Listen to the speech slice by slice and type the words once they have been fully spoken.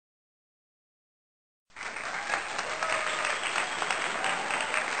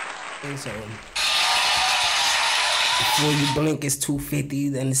And so before you blink, it's 250,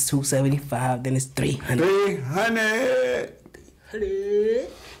 then it's 275, then it's 300. 300.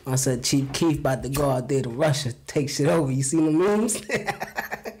 I said, Chief Keef about to go out there to Russia, take shit over. You seen the memes?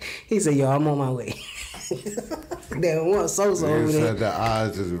 He said, yo, I'm on my way. They don't want Sosa over there. Said the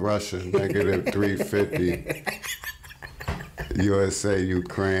odds is Russia, -350. USA,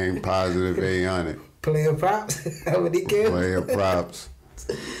 Ukraine, +800. Player props? What he cares? Player props.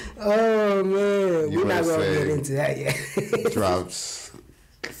 Oh, man. We're not going to get into that yet. Drops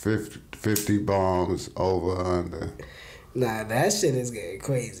 50 bombs over under. Nah, that shit is getting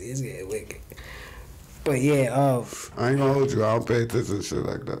crazy. It's getting wicked. But yeah, I ain't gonna hold you. I don't pay attention to shit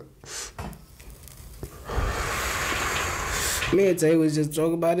like that. Me and Tay was just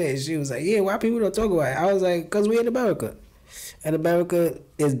talking about it, and she was like, yeah, why people don't talk about it? I was like, because we in America. And America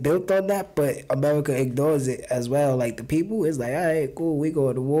is built on that, but America ignores it as well. Like, the people is like, all right, cool, we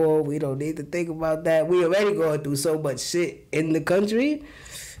going to war. We don't need to think about that. We already going through so much shit in the country.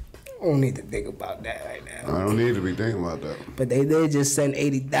 I don't need to think about that right now. I don't need to be thinking about that. But they did just send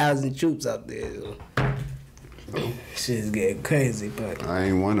 80,000 troops up there. So shit's getting crazy, but I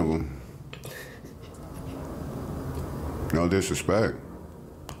ain't one of them. No disrespect.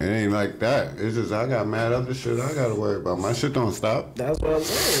 It ain't like that. It's just I got mad other shit I gotta worry about. My shit don't stop. That's what I'm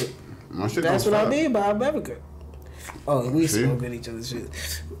saying. My shit That's don't what stop. I mean by America. Oh, we smoking each other's shit.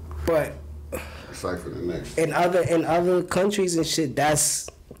 But it's like for the next. In other countries and shit, that's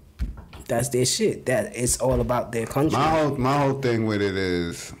their shit. That it's all about their country. My whole thing with it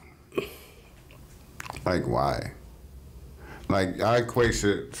is like why? Like I equate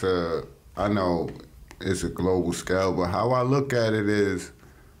shit to, I know it's a global scale, but how I look at it is,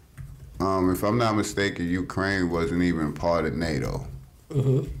 if I'm not mistaken, Ukraine wasn't even part of NATO.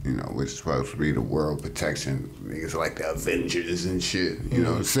 You know, which is supposed to be the world protection. Niggas like the Avengers and shit. You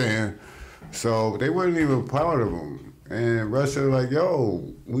know what I'm saying? So they weren't even part of them. And Russia like,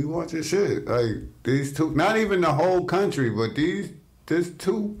 yo, we want your shit. Like these two, not even the whole country, but this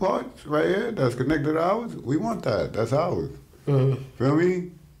 2 parts right here that's connected to ours, we want that. That's ours. Feel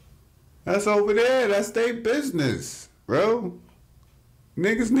me? That's over there. That's their business, bro.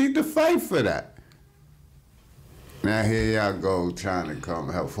 Niggas need to fight for that. Now here y'all go trying to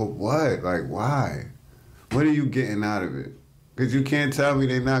come help. For what? Like, why? What are you getting out of it? Because you can't tell me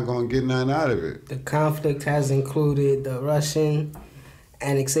they're not going to get nothing out of it. The conflict has included the Russian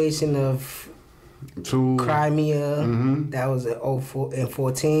annexation of Crimea. That was in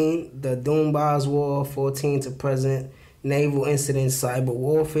 14. The Donbass War, 14 to present. Naval incidents, cyber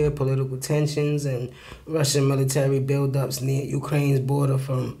warfare, political tensions, and Russian military buildups near Ukraine's border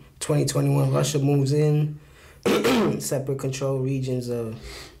from 2021. Russia moves in separate control regions of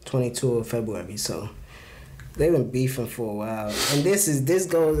 22 of February. So they've been beefing for a while. And this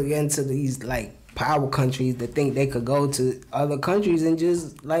goes again to these like power countries that think they could go to other countries and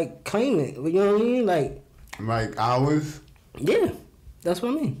just like claim it. You know what I mean? Like ours? Yeah, that's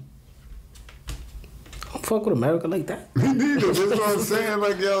what I mean. Don't fuck with America like that. Me neither. That's what I'm saying.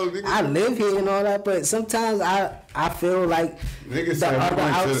 Like, yo, niggas, I live here and all that, but sometimes I feel like niggas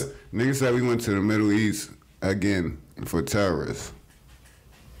said we went to the Middle East again for terrorists.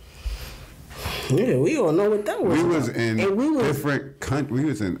 Yeah, we all know what that was. We was in different countries. We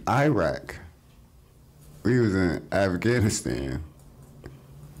was in Iraq. We was in Afghanistan.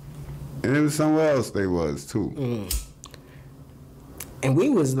 And it was somewhere else they was too. And we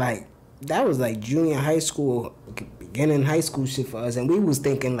was like, that was like junior high school, beginning high school shit for us. And we was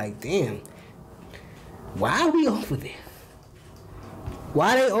thinking like, damn, why are we over there?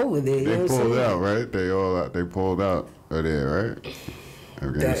 Why they over there? You they know pulled out, right? They pulled out of there, right?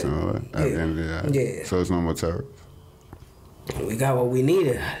 Afghanistan, all that. Yeah. So it's no more terrorists. We got what we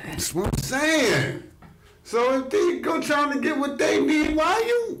needed. That's what I'm saying. So if they go trying to get what they need, why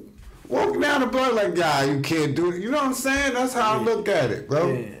you walking down the block like, yeah, you can't do it? You know what I'm saying? That's how I look at it,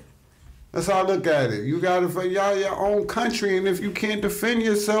 bro. Yeah. That's how I look at it. You gotta fight y'all your own country, and if you can't defend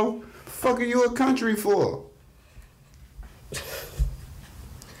yourself, the fuck are you a country for?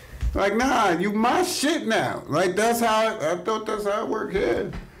 Like, nah, you my shit now. Like, that's how I thought that's how it worked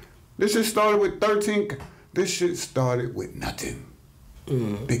here. This shit started with 13. This shit started with nothing.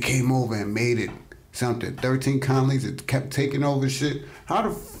 They came over and made it something. 13 colonies that kept taking over shit. How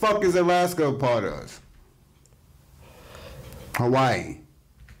the fuck is Alaska a part of us? Hawaii.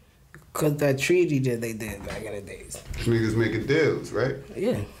 Because that treaty that they did back in the days. Niggas making deals, right?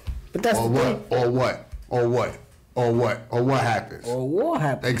 Yeah. But that's or the what? thing. Or what? Or what? Or what? Or what happens? Or war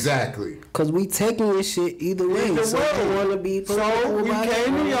happens. Exactly. Because we taking this shit either way. So we want to be so we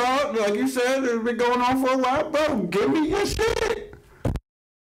came to y'all, like you said, it's been going on for a while, bro. Give me your shit.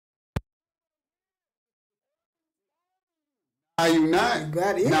 Nah, you not. You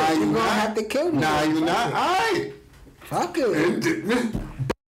got it. Nah, you gonna have to kill me. Nah, you not. All right. Fuck it.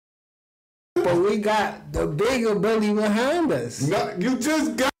 But we got the bigger bully behind us. No, you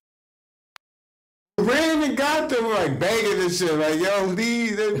just got. Ran and got them like begging and shit. Like, yo,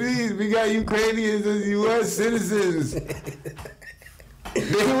 please, we got Ukrainians as U.S. citizens.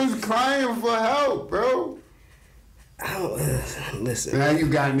 They was crying for help, bro. Listen. Now you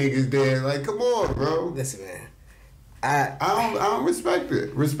got niggas there. Like, come on, bro. Listen, man. I don't respect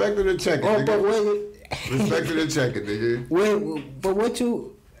it. Respect it or check it, nigga. But respect it or check it, nigga. But what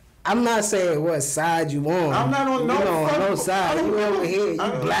you... I'm not saying what side you on. I'm not on no side. You over here. You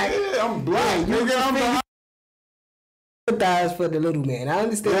black. Yeah, I'm black. Yeah, you sympathize for the little man. I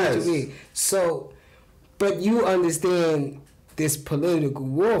understand what you mean. So, but you understand this political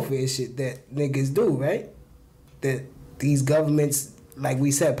warfare shit that niggas do, right? That these governments, like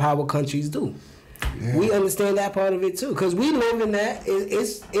we said, power countries do. Yeah. We understand that part of it too, cause we live in that.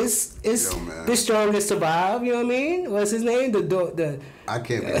 It's the strongest survive. You know what I mean? What's his name? The I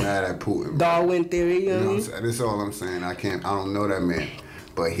can't be mad at Putin. Darwin theory. You know what I mean? That's all I'm saying. I don't know that man,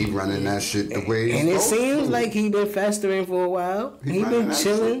 but he running that shit the way. And it seems like he been festering for a while. He been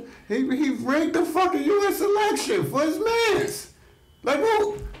chilling. He rigged the fucking U.S. election for his mans. Like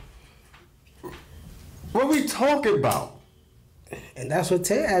what we talking about? And that's what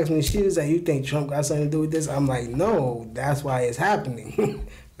Tay asked me. She was like, you think Trump got something to do with this? I'm like, no, that's why it's happening.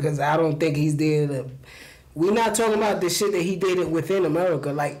 Because I don't think he's there. We're not talking about the shit that he did it within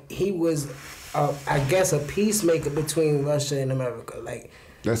America. Like, he was, I guess, a peacemaker between Russia and America. Like,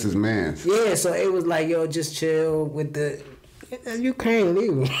 that's his man. Yeah, so it was like, yo, just chill with the Ukraine,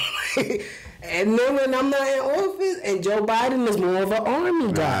 leave him. And then when I'm not in office, and Joe Biden is more of an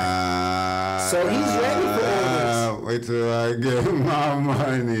army guy. So he's ready for all this. Wait till I get my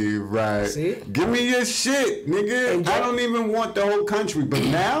money right. See? Give me your shit, nigga. I don't even want the whole country. But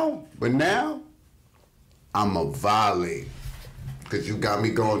now, I'm a violate. Because you got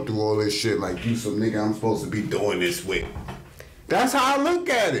me going through all this shit like you some nigga I'm supposed to be doing this with. That's how I look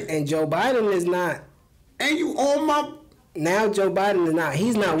at it. And Joe Biden is not. And you on my... Now Joe Biden is not.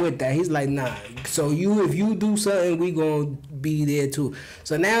 He's not with that. He's like, nah. So if you do something, we gonna be there too.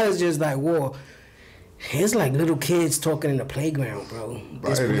 So now it's just like war. It's like little kids talking in the playground, bro.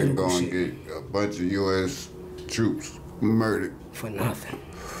 Biden gonna get a bunch of U.S. troops murdered for nothing.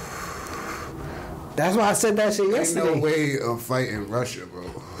 That's why I said that shit yesterday. Ain't no way of fighting Russia, bro.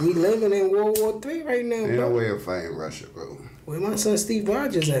 We living in World War III right now, bro. Ain't no way of fighting Russia, bro. Where my son Steve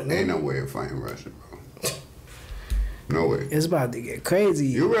Rogers at, man? Ain't no way of fighting Russia, bro. No way. It's about to get crazy.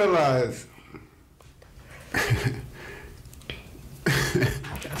 You realize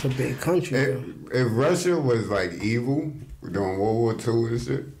that's a big country. If Russia was like evil during World War II and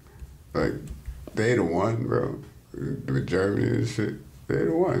shit, like they the one, bro. With Germany and shit, they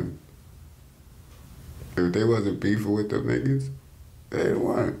the one. If they wasn't beefing with them niggas, they the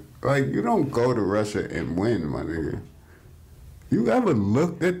one. Like you don't go to Russia and win, my nigga. You ever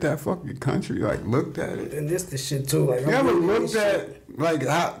looked at that fucking country? Like, looked at it? And this the shit, too. Like, you ever looked at, like,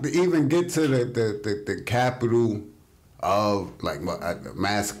 how to even get to the capital of, like,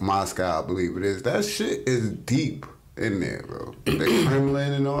 Moscow, I believe it is. That shit is deep in there, bro. The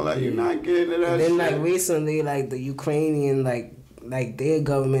Kremlin and all that, you're not getting to that shit. And then, like, recently, like, the Ukrainian, like their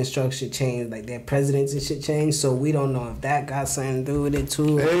government structure changed, like, their presidents and shit changed, so we don't know if that got something to do with it,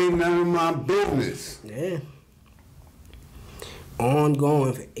 too. It ain't none of my business. Yeah.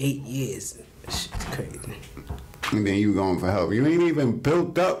 Ongoing for 8 years. Shit's crazy. And then you going for help. You ain't even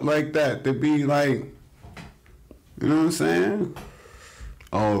built up like that to be like, you know what I'm saying?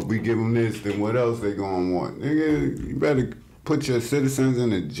 Oh, if we give them this, then what else they gonna want? Nigga, you better put your citizens in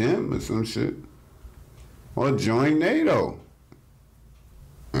the gym or some shit. Or join NATO.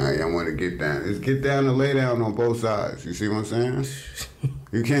 All right, I want to get down. Just get down and lay down on both sides. You see what I'm saying?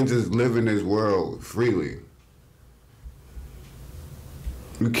 You can't just live in this world freely.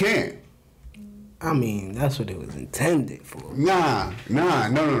 You can't. I mean, that's what it was intended for. No.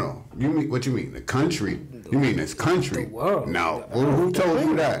 You mean what you mean? The country? You mean this country? The world. No. Who told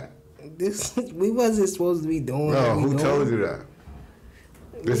you that? We wasn't supposed to be doing. No, who told you that?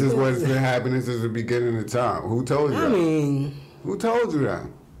 This is what's been happening since the beginning of time. Who told you that? I mean, who told you that?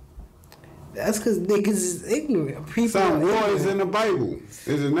 That's because niggas is ignorant. People Some war is in the Bible,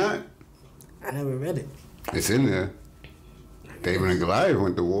 is it not? I never read it. It's in there. David and Goliath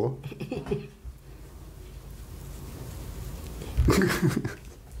went to war.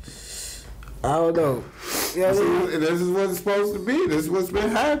 I don't know. This is what it's supposed to be. This is what's been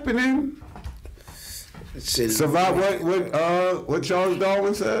happening. Survive what Charles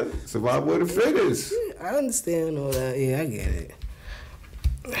Darwin said? Survive with the fittest. I understand all that. Yeah, I get it.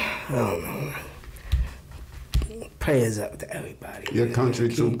 I don't know. Prayers up to everybody. Your country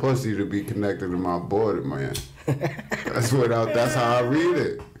too pussy to be connected to my border, man. That's how I read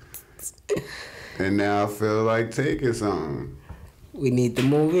it. And now I feel like taking something. We need to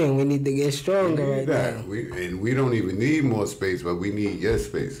move in. We need to get stronger right now. We don't even need more space, but we need your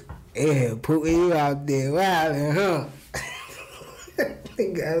space. Yeah, putting you out there wilding, huh?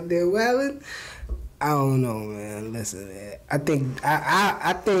 Out there wilding? I don't know, man. Listen, man. I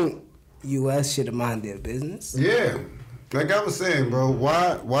think U.S. should have mind their business. Yeah. Like I was saying, bro,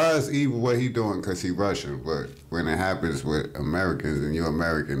 why is evil what he doing? Because he Russian. But when it happens with Americans and you're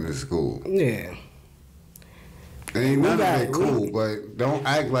American, it's cool. Yeah. Ain't none of it cool, but don't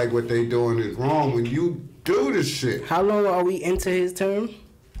act like what they doing is wrong when you do this shit. How long are we into his term?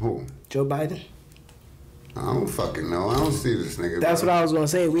 Who? Joe Biden? I don't fucking know. I don't see this nigga. That's what I was gonna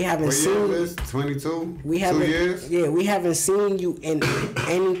say. We haven't seen. What year is this? 22? We haven't. 2 years? Yeah, we haven't seen you in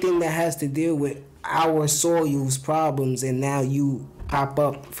anything that has to deal with our soil's problems, and now you pop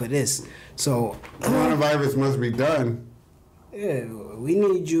up for this. So coronavirus must be done. Yeah, we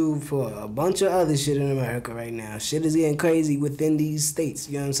need you for a bunch of other shit in America right now. Shit is getting crazy within these states.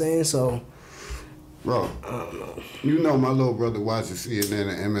 You know what I'm saying? So. Bro, I don't know. You know my little brother watches CNN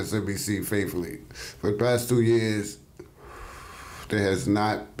and MSNBC faithfully. For the past 2 years, there has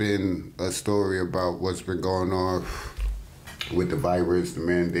not been a story about what's been going on with the virus, the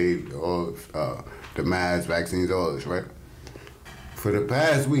mandate, all the masks, vaccines, all this, right? For the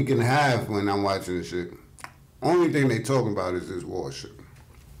past week and a half when I'm watching this shit, only thing they talking about is this war shit.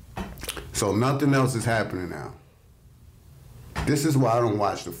 So nothing else is happening now. This is why I don't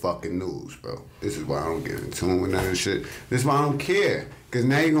watch the fucking news, bro. This is why I don't get in tune with none of this shit. This is why I don't care. Because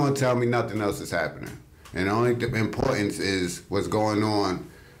now you're going to tell me nothing else is happening. And the only importance is what's going on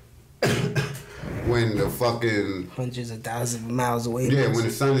when the fucking... Hundreds of thousands of miles away. Yeah, when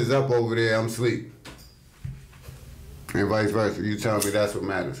the sun is up over there, I'm asleep. And vice versa. You tell me that's what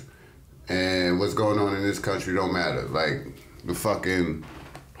matters. And what's going on in this country don't matter. Like the fucking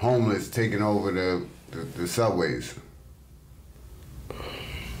homeless taking over the subways.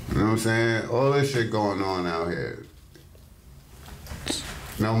 You know what I'm saying? All this shit going on out here.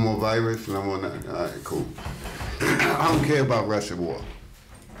 No more virus, no more nothing. All right, cool. I don't care about Russia war.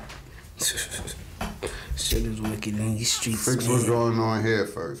 Shit is wicked in these streets, Fix what's going on here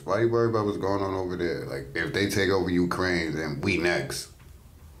first. Why you worry about what's going on over there? Like, if they take over Ukraine, then we next.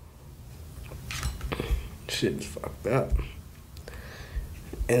 Shit is fucked up.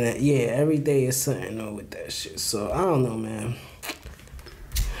 And yeah, every day is something new with that shit. So, I don't know, man.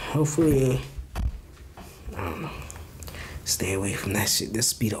 Hopefully, I don't know, stay away from that shit.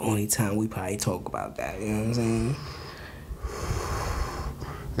 This be the only time we probably talk about that, you know what I'm saying?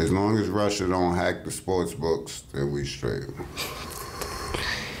 As long as Russia don't hack the sports books, then we straight.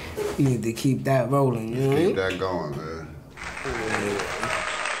 You need to keep that rolling, you know? Keep that going, man. Yeah.